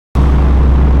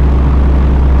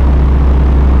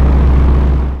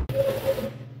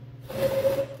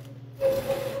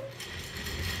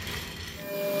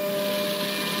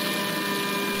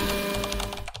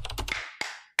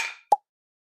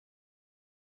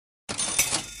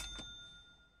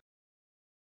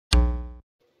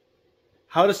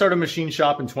How to start a machine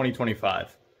shop in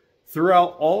 2025.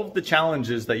 Throughout all of the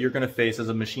challenges that you're going to face as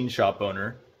a machine shop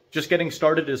owner, just getting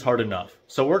started is hard enough.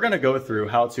 So we're going to go through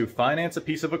how to finance a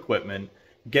piece of equipment,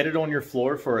 get it on your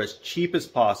floor for as cheap as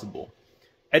possible,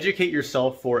 educate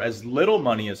yourself for as little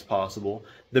money as possible,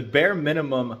 the bare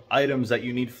minimum items that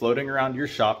you need floating around your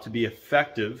shop to be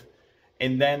effective,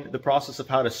 and then the process of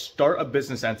how to start a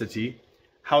business entity,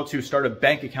 how to start a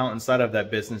bank account inside of that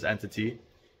business entity,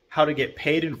 how to get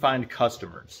paid and find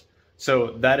customers.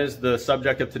 So that is the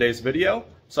subject of today's video.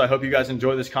 So I hope you guys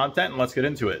enjoy this content and let's get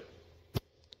into it.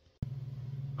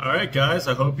 All right, guys,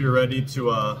 I hope you're ready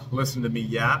to listen to me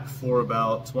yap for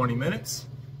about 20 minutes.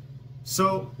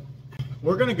 So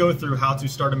we're gonna go through how to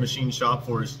start a machine shop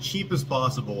for as cheap as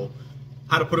possible,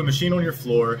 how to put a machine on your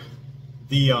floor,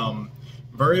 the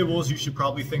variables you should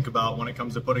probably think about when it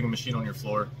comes to putting a machine on your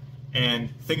floor, and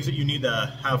things that you need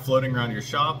to have floating around your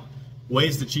shop,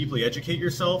 ways to cheaply educate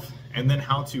yourself, and then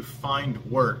how to find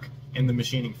work in the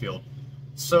machining field.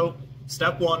 So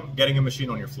step one, getting a machine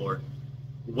on your floor.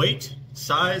 Weight,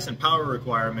 size, and power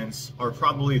requirements are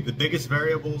probably the biggest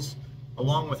variables,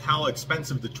 along with how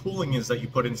expensive the tooling is that you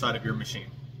put inside of your machine.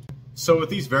 So with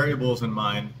these variables in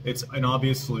mind, it's an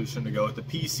obvious solution to go with the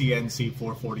CNC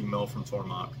 440 mil from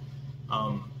Tormach.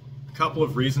 A couple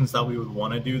of reasons that we would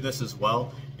want to do this as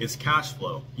well is cash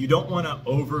flow. You don't want to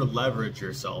over leverage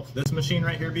yourself. This machine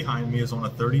right here behind me is on a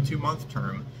 32-month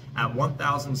term at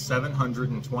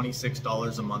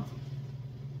 $1,726 a month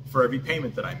for every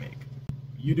payment that I make.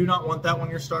 You do not want that when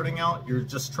you're starting out. You're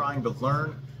just trying to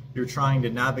learn. You're trying to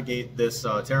navigate this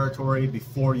territory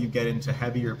before you get into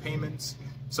heavier payments.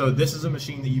 So this is a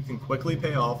machine that you can quickly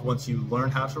pay off once you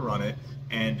learn how to run it,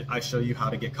 and I show you how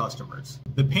to get customers.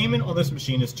 The payment on this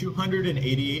machine is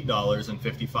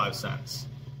 $288.55.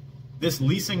 This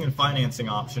leasing and financing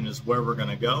option is where we're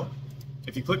gonna go.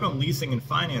 If you click on leasing and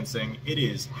financing, it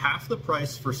is half the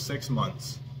price for 6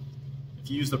 months.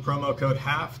 If you use the promo code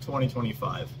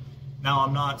HALF2025. Now,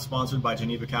 I'm not sponsored by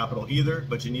Geneva Capital either,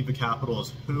 but Geneva Capital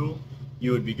is who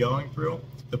you would be going through.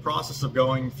 The process of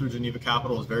going through Geneva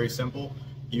Capital is very simple.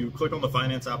 You click on the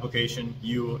finance application,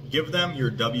 you give them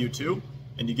your W-2,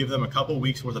 and you give them a couple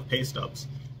weeks worth of pay stubs.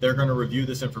 They're going to review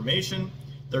this information,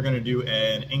 they're going to do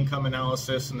an income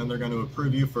analysis, and then they're going to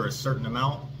approve you for a certain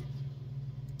amount.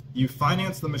 You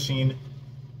finance the machine,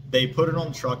 they put it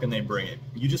on the truck and they bring it.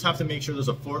 You just have to make sure there's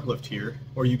a forklift here,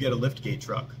 or you get a lift gate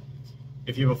truck.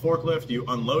 If you have a forklift, you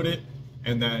unload it,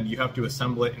 and then you have to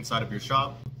assemble it inside of your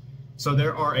shop. So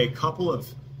there are a couple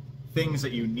of things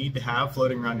that you need to have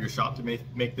floating around your shop to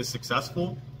make this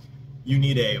successful. You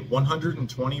need a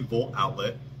 120 volt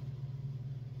outlet.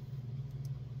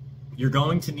 You're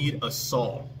going to need a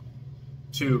saw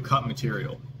to cut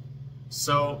material.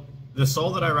 So the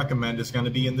saw that I recommend is going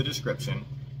to be in the description.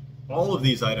 All of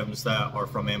these items that are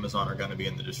from Amazon are going to be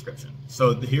in the description.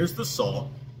 So here's the saw.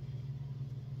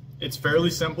 It's fairly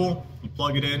simple. You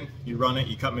plug it in, you run it,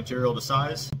 you cut material to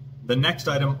size. The next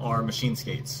item are machine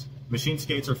skates. Machine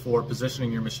skates are for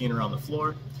positioning your machine around the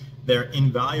floor. They're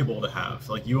invaluable to have.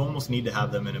 Like, you almost need to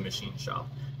have them in a machine shop.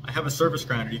 I have a service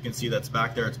grinder, you can see that's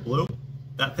back there, it's blue.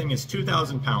 That thing is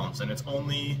 2,000 pounds and it's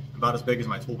only about as big as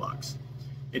my toolbox.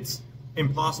 It's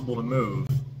impossible to move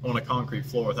on a concrete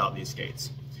floor without these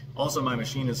skates. Also, my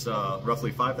machine is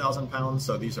roughly 5,000 pounds,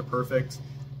 so these are perfect.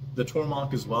 The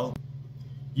Tormach as well.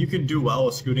 You can do well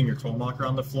with scooting your Tormach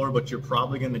around the floor, but you're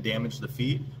probably going to damage the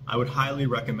feet. I would highly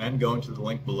recommend going to the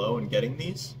link below and getting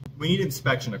these. We need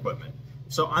inspection equipment.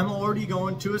 So I'm already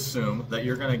going to assume that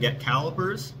you're going to get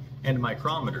calipers and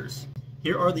micrometers.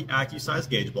 Here are the AccuSize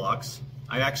gauge blocks.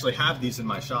 I actually have these in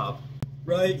my shop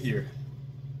right here.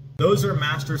 Those are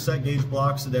master set gauge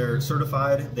blocks. They're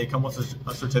certified. They come with a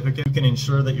certificate. You can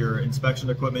ensure that your inspection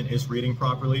equipment is reading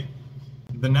properly.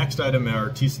 The next item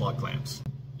are T-slot clamps.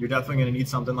 You're definitely going to need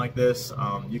something like this.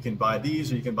 You can buy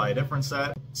these or you can buy a different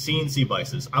set. CNC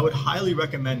vices. I would highly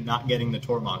recommend not getting the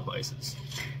Tormach vices.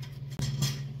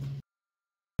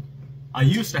 I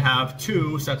used to have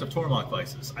 2 sets of Tormach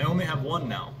vices. I only have 1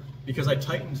 now because I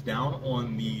tightened down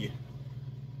on the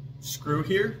screw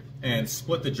here and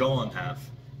split the jaw in half.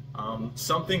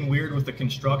 Something weird with the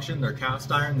construction, they're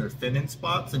cast iron, they're thin in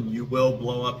spots, and you will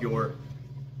blow up your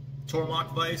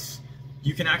Tormach vise.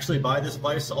 You can actually buy this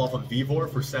vise off of Vivor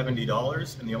for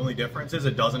 $70, and the only difference is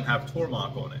it doesn't have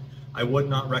Tormach on it. I would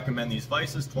not recommend these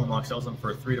vices. Tormach sells them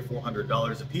for $300 to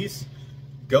 $400 a piece.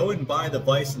 Go and buy the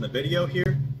vise in the video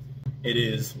here. It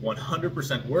is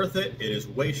 100% worth it. It is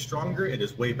way stronger, it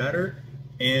is way better,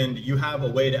 and you have a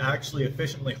way to actually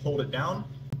efficiently hold it down.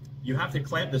 You have to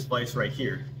clamp this vise right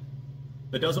here.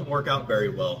 That doesn't work out very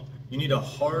well. You need a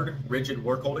hard, rigid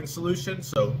work holding solution,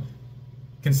 so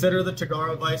consider the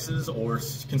Tagara vices or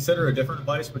consider a different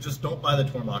vise, but just don't buy the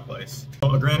Tormach vise.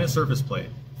 So a granite surface plate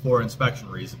for inspection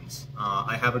reasons.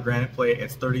 I have a granite plate,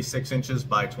 it's 36 inches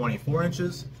by 24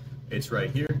 inches. It's right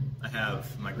here. I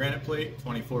have my granite plate,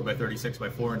 24 by 36 by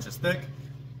 4 inches thick,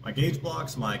 my gauge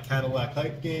blocks, my Cadillac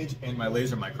height gauge, and my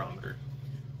laser micrometer.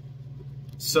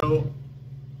 So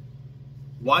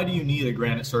why do you need a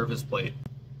granite surface plate?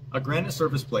 A granite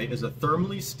surface plate is a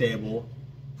thermally stable,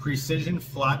 precision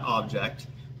flat object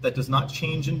that does not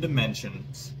change in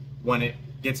dimensions when it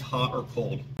gets hot or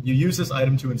cold. You use this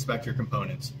item to inspect your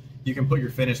components. You can put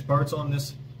your finished parts on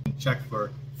this and check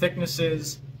for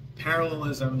thicknesses,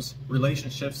 parallelisms,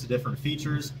 relationships to different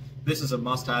features. This is a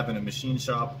must-have in a machine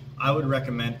shop. I would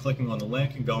recommend clicking on the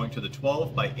link and going to the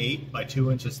 12 by 8 by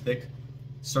 2 inches thick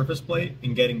surface plate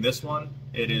and getting this one.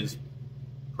 It is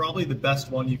probably the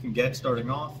best one you can get starting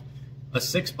off. A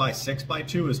 6 by 6 by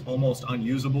 2 is almost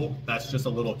unusable. That's just a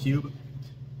little cube.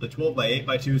 The 12 by 8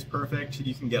 by 2 is perfect.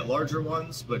 You can get larger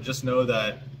ones, but just know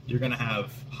that you're going to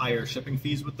have higher shipping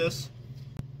fees with this.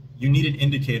 You need an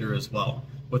indicator as well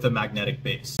with a magnetic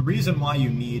base. The reason why you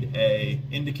need an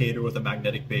indicator with a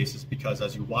magnetic base is because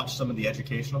as you watch some of the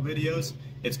educational videos,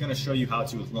 it's going to show you how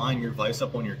to line your vise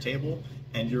up on your table,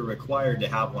 and you're required to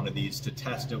have one of these to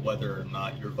test it whether or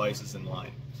not your vise is in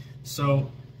line.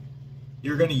 So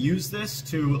you're going to use this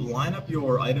to line up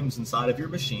your items inside of your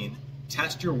machine,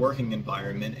 test your working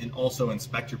environment, and also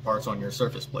inspect your parts on your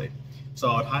surface plate. So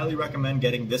I would highly recommend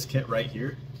getting this kit right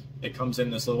here. It comes in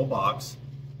this little box.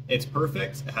 It's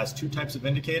perfect. It has 2 types of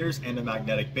indicators and a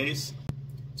magnetic base.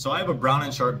 So I have a Brown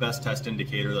 & Sharp best test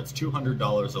indicator that's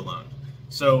 $200 alone.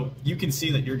 So you can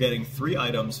see that you're getting 3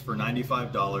 items for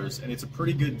 $95, and it's a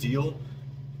pretty good deal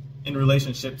in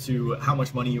relationship to how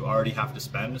much money you already have to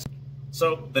spend.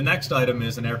 So the next item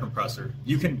is an air compressor.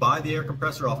 You can buy the air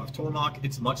compressor off of Tormach.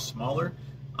 It's much smaller.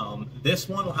 This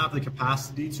one will have the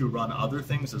capacity to run other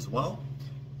things as well.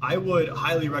 I would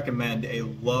highly recommend a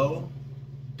low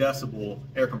decibel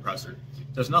air compressor.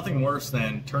 There's nothing worse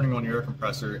than turning on your air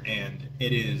compressor and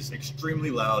it is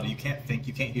extremely loud. You can't think,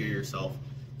 you can't hear yourself.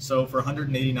 So for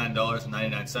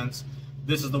 $189.99,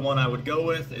 this is the one I would go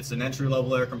with. It's an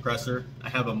entry-level air compressor. I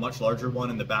have a much larger one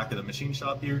in the back of the machine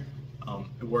shop here.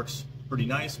 It works pretty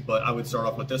nice, but I would start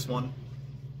off with this one.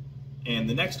 And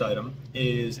the next item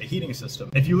is a heating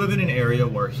system. If you live in an area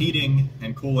where heating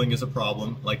and cooling is a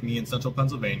problem, like me in central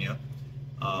Pennsylvania,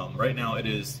 right now it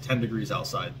is 10 degrees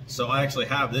outside. So I actually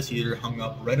have this heater hung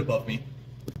up right above me.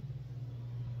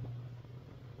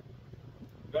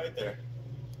 Right there.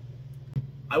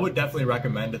 I would definitely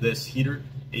recommend this heater.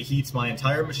 It heats my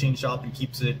entire machine shop and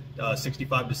keeps it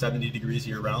 65 to 70 degrees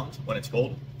year round when it's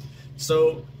cold.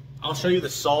 So I'll show you the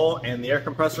saw and the air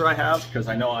compressor I have, because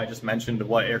I know I just mentioned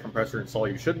what air compressor and saw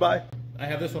you should buy. I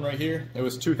have this one right here. It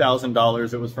was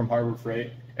 $2,000. It was from Harbor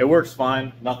Freight. It works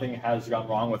fine. Nothing has gone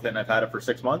wrong with it, and I've had it for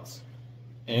 6 months.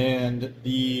 And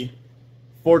the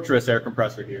Fortress air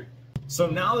compressor here. So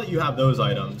now that you have those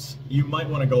items, you might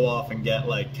want to go off and get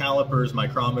like calipers,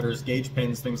 micrometers, gauge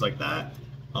pins, things like that.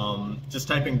 Just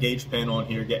type in gauge pin on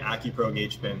here, get AccuPro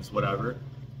gauge pins, whatever.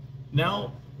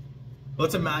 Now,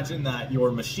 let's imagine that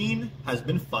your machine has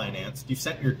been financed. You've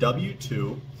sent your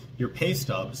W-2, your pay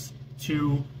stubs,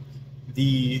 to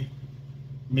the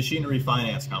machinery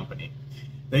finance company.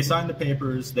 They sign the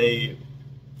papers, they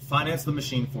finance the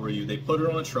machine for you, they put it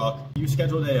on a truck, you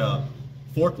scheduled a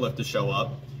forklift to show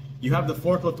up, you have the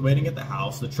forklift waiting at the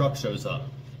house, the truck shows up,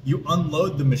 you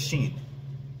unload the machine,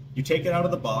 you take it out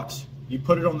of the box, you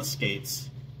put it on the skates,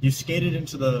 you skate it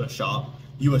into the shop,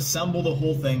 you assemble the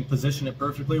whole thing, position it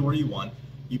perfectly where you want,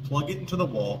 you plug it into the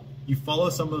wall, you follow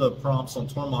some of the prompts on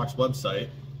Tormach's website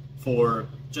for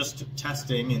just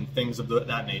testing and things of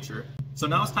that nature. So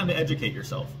now it's time to educate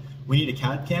yourself. We need a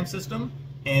CAD/CAM system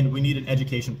and we need an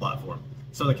education platform.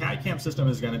 So the CAD/CAM system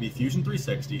is going to be Fusion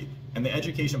 360 and the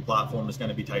education platform is going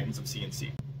to be Titans of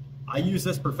CNC. I use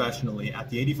this professionally at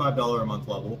the $85 a month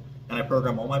level, and I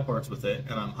program all my parts with it,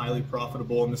 and I'm highly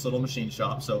profitable in this little machine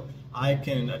shop. So I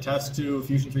can attest to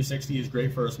Fusion 360 is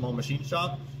great for a small machine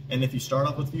shop, and if you start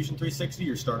off with Fusion 360,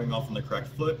 you're starting off on the correct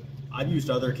foot. I've used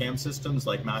other CAM systems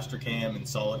like Mastercam and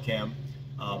SolidCam.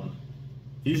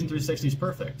 Fusion 360 is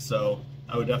perfect, so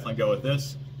I would definitely go with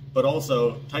this. But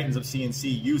also, Titans of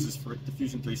CNC uses the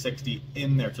Fusion 360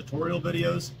 in their tutorial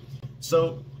videos.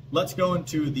 So let's go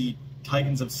into the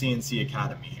Titans of CNC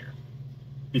Academy here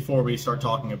before we start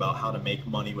talking about how to make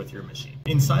money with your machine.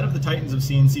 Inside of the Titans of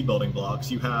CNC building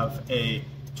blocks, you have a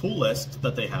tool list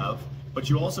that they have, but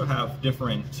you also have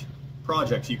different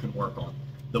projects you can work on.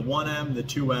 The 1M, the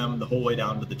 2M, the whole way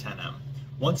down to the 10M.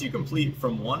 Once you complete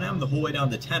from 1M the whole way down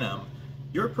to 10M,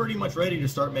 you're pretty much ready to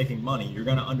start making money. You're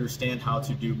going to understand how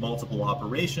to do multiple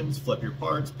operations, flip your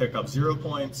parts, pick up 0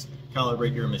 points,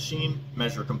 calibrate your machine,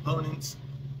 measure components,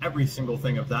 every single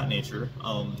thing of that nature.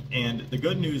 And the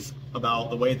good news about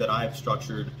the way that I've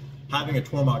structured having a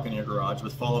Tormach in your garage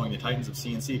with following the Titans of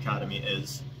CNC Academy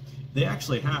is they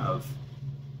actually have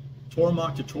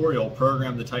Tormach tutorial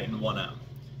program the Titan 1M.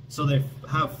 So they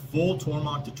have full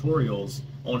Tormach tutorials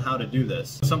on how to do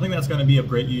this. Something that's going to be of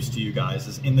great use to you guys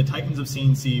is in the Titans of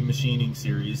CNC machining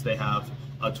series, they have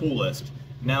a tool list.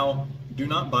 Now, do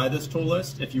not buy this tool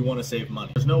list if you want to save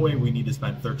money. There's no way we need to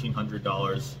spend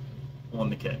 $1,300 on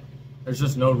the kit. There's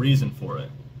just no reason for it.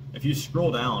 If you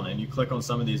scroll down and you click on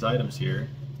some of these items here,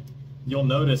 you'll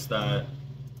notice that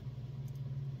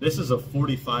this is a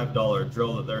 $45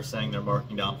 drill that they're saying they're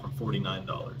marking down from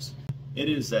 $49. It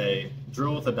is a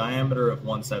drill with a diameter of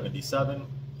 177,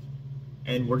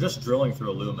 and we're just drilling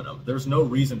through aluminum. There's no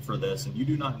reason for this, and you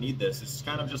do not need this. It's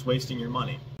kind of just wasting your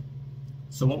money.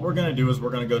 So what we're going to do is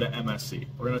we're going to go to MSC.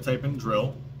 We're going to type in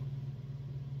drill.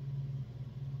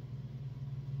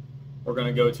 We're going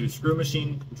to go to screw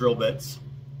machine drill bits.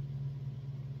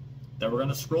 Then we're going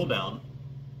to scroll down,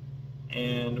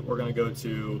 and we're going to go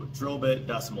to drill bit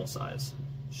decimal size,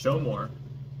 show more,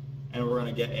 and we're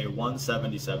going to get a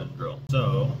 177 drill.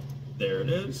 So there it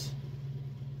is.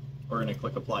 We're going to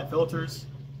click apply filters.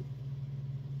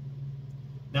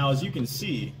 Now, as you can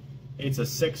see, it's a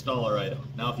 $6 item.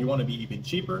 Now, if you want to be even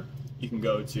cheaper, you can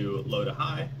go to low to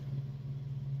high.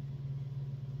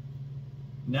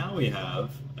 Now we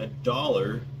have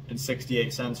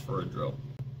 $1.68 for a drill.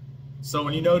 So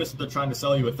when you notice that they're trying to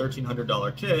sell you a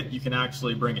 $1,300 kit, you can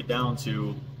actually bring it down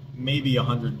to maybe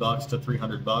 $100 to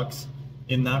 $300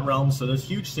 in that realm. So there's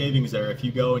huge savings there if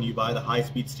you go and you buy the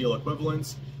high-speed steel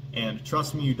equivalents. And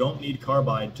trust me, you don't need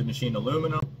carbide to machine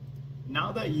aluminum.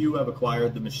 Now that you have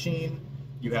acquired the machine,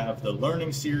 you have the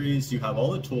learning series, you have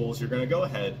all the tools, you're going to go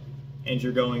ahead and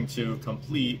you're going to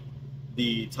complete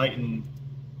the Titan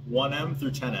 1M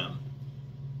through 10M.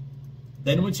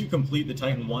 Then once you complete the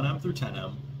Titan 1M through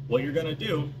 10M, what you're going to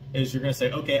do is you're going to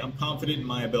say, okay, I'm confident in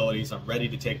my abilities, I'm ready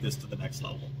to take this to the next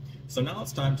level. So now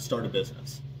it's time to start a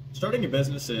business. Starting a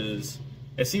business it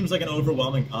seems like an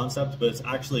overwhelming concept, but it's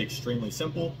actually extremely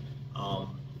simple.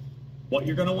 What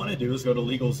you're going to want to do is go to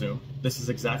LegalZoom. This is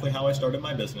exactly how I started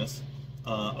my business.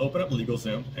 Open up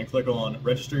LegalZoom and click on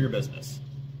Register Your Business.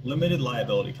 Limited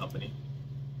Liability Company.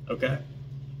 Okay?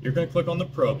 You're going to click on the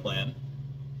Pro plan,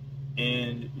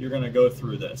 and you're going to go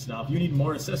through this. Now, if you need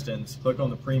more assistance, click on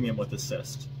the Premium with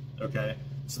Assist. Okay?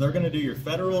 So they're going to do your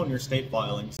federal and your state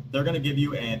filings. They're going to give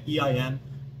you an EIN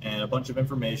and a bunch of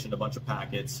information, a bunch of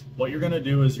packets. What you're going to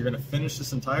do is you're going to finish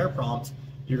this entire prompt.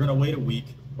 You're going to wait a week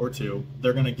or two.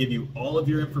 They're going to give you all of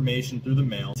your information through the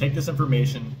mail. Take this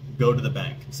information, go to the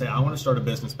bank. Say, I want to start a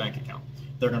business bank account.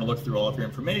 They're going to look through all of your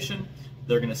information.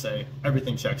 They're going to say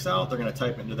everything checks out. They're going to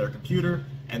type into their computer,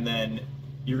 and then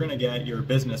you're going to get your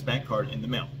business bank card in the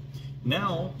mail.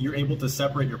 Now you're able to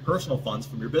separate your personal funds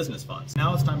from your business funds.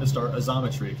 Now it's time to start a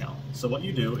Xometry account. So what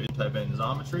you do is type in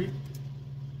Xometry.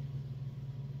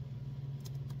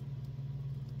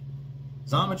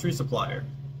 Xometry Supplier.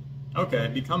 Okay,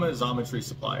 become a Xometry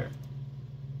Supplier.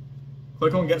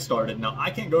 Click on Get Started. Now, I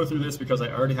can't go through this because I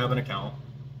already have an account,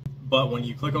 but when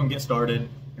you click on Get Started,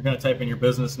 you're going to type in your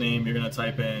business name, you're going to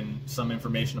type in some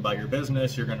information about your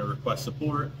business, you're going to request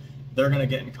support, they're going to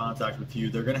get in contact with you,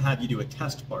 they're going to have you do a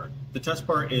test part. The test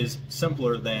part is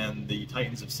simpler than the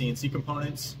Titans of CNC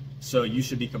components, so you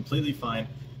should be completely fine.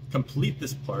 Complete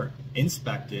this part,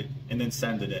 inspect it, and then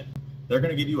send it in. They're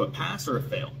going to give you a pass or a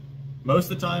fail.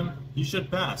 Most of the time, you should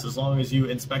pass as long as you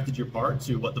inspected your part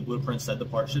to what the blueprint said the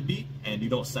part should be, and you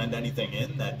don't send anything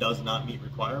in that does not meet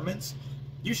requirements.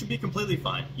 You should be completely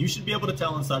fine. You should be able to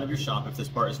tell inside of your shop if this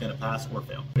part is going to pass or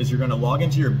fail. Is you're going to log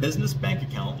into your business bank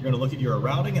account, you're going to look at your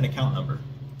routing and account number.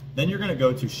 Then you're going to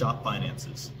go to Shop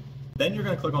Finances. Then you're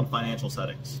going to click on Financial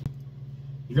Settings.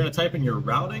 You're going to type in your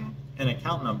routing and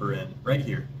account number in right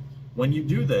here. When you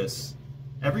do this,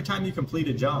 every time you complete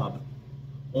a job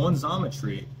on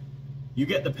Xometry, you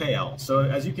get the payout. So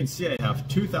as you can see, I have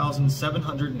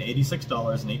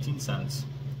 $2,786.18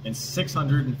 and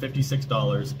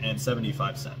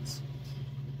 $656.75.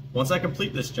 Once I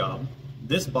complete this job,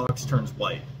 this box turns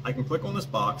white. I can click on this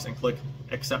box and click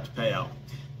Accept Payout.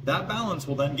 That balance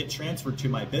will then get transferred to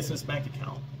my business bank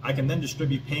account. I can then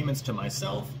distribute payments to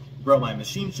myself, grow my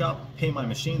machine shop, pay my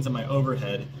machines and my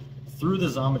overhead through the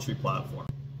Xometry platform.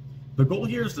 The goal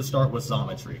here is to start with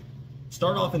Xometry.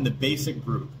 Start off in the basic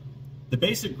group. The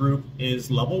basic group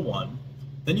is level 1,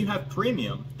 then you have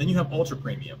premium, then you have ultra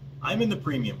premium. I'm in the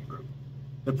premium group.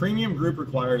 The premium group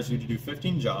requires you to do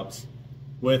 15 jobs,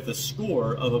 with a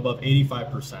score of above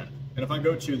 85%. And if I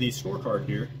go to the scorecard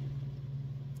here,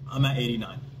 I'm at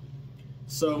 89.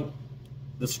 So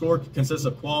the score consists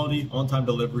of quality, on-time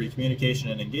delivery, communication,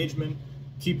 and engagement.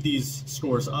 Keep these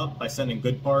scores up by sending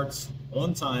good parts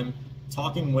on time,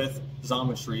 talking with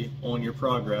Xometry on your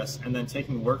progress, and then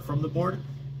taking work from the board.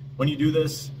 When you do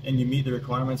this and you meet the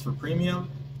requirements for premium,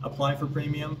 apply for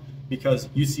premium, because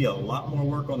you see a lot more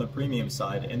work on the premium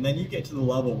side, and then you get to the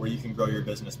level where you can grow your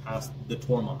business past the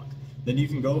Tormach. Then you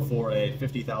can go for a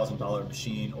 $50,000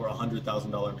 machine or a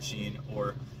 $100,000 machine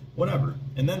or whatever.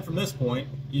 And then from this point,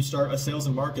 you start a sales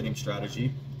and marketing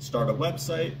strategy, start a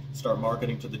website, start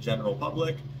marketing to the general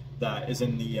public that is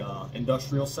in the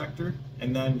industrial sector,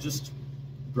 and then just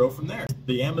grow from there.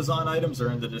 The Amazon items are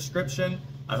in the description.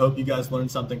 I hope you guys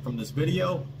learned something from this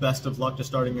video. Best of luck to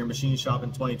starting your machine shop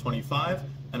in 2025.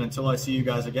 And until I see you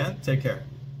guys again, take care.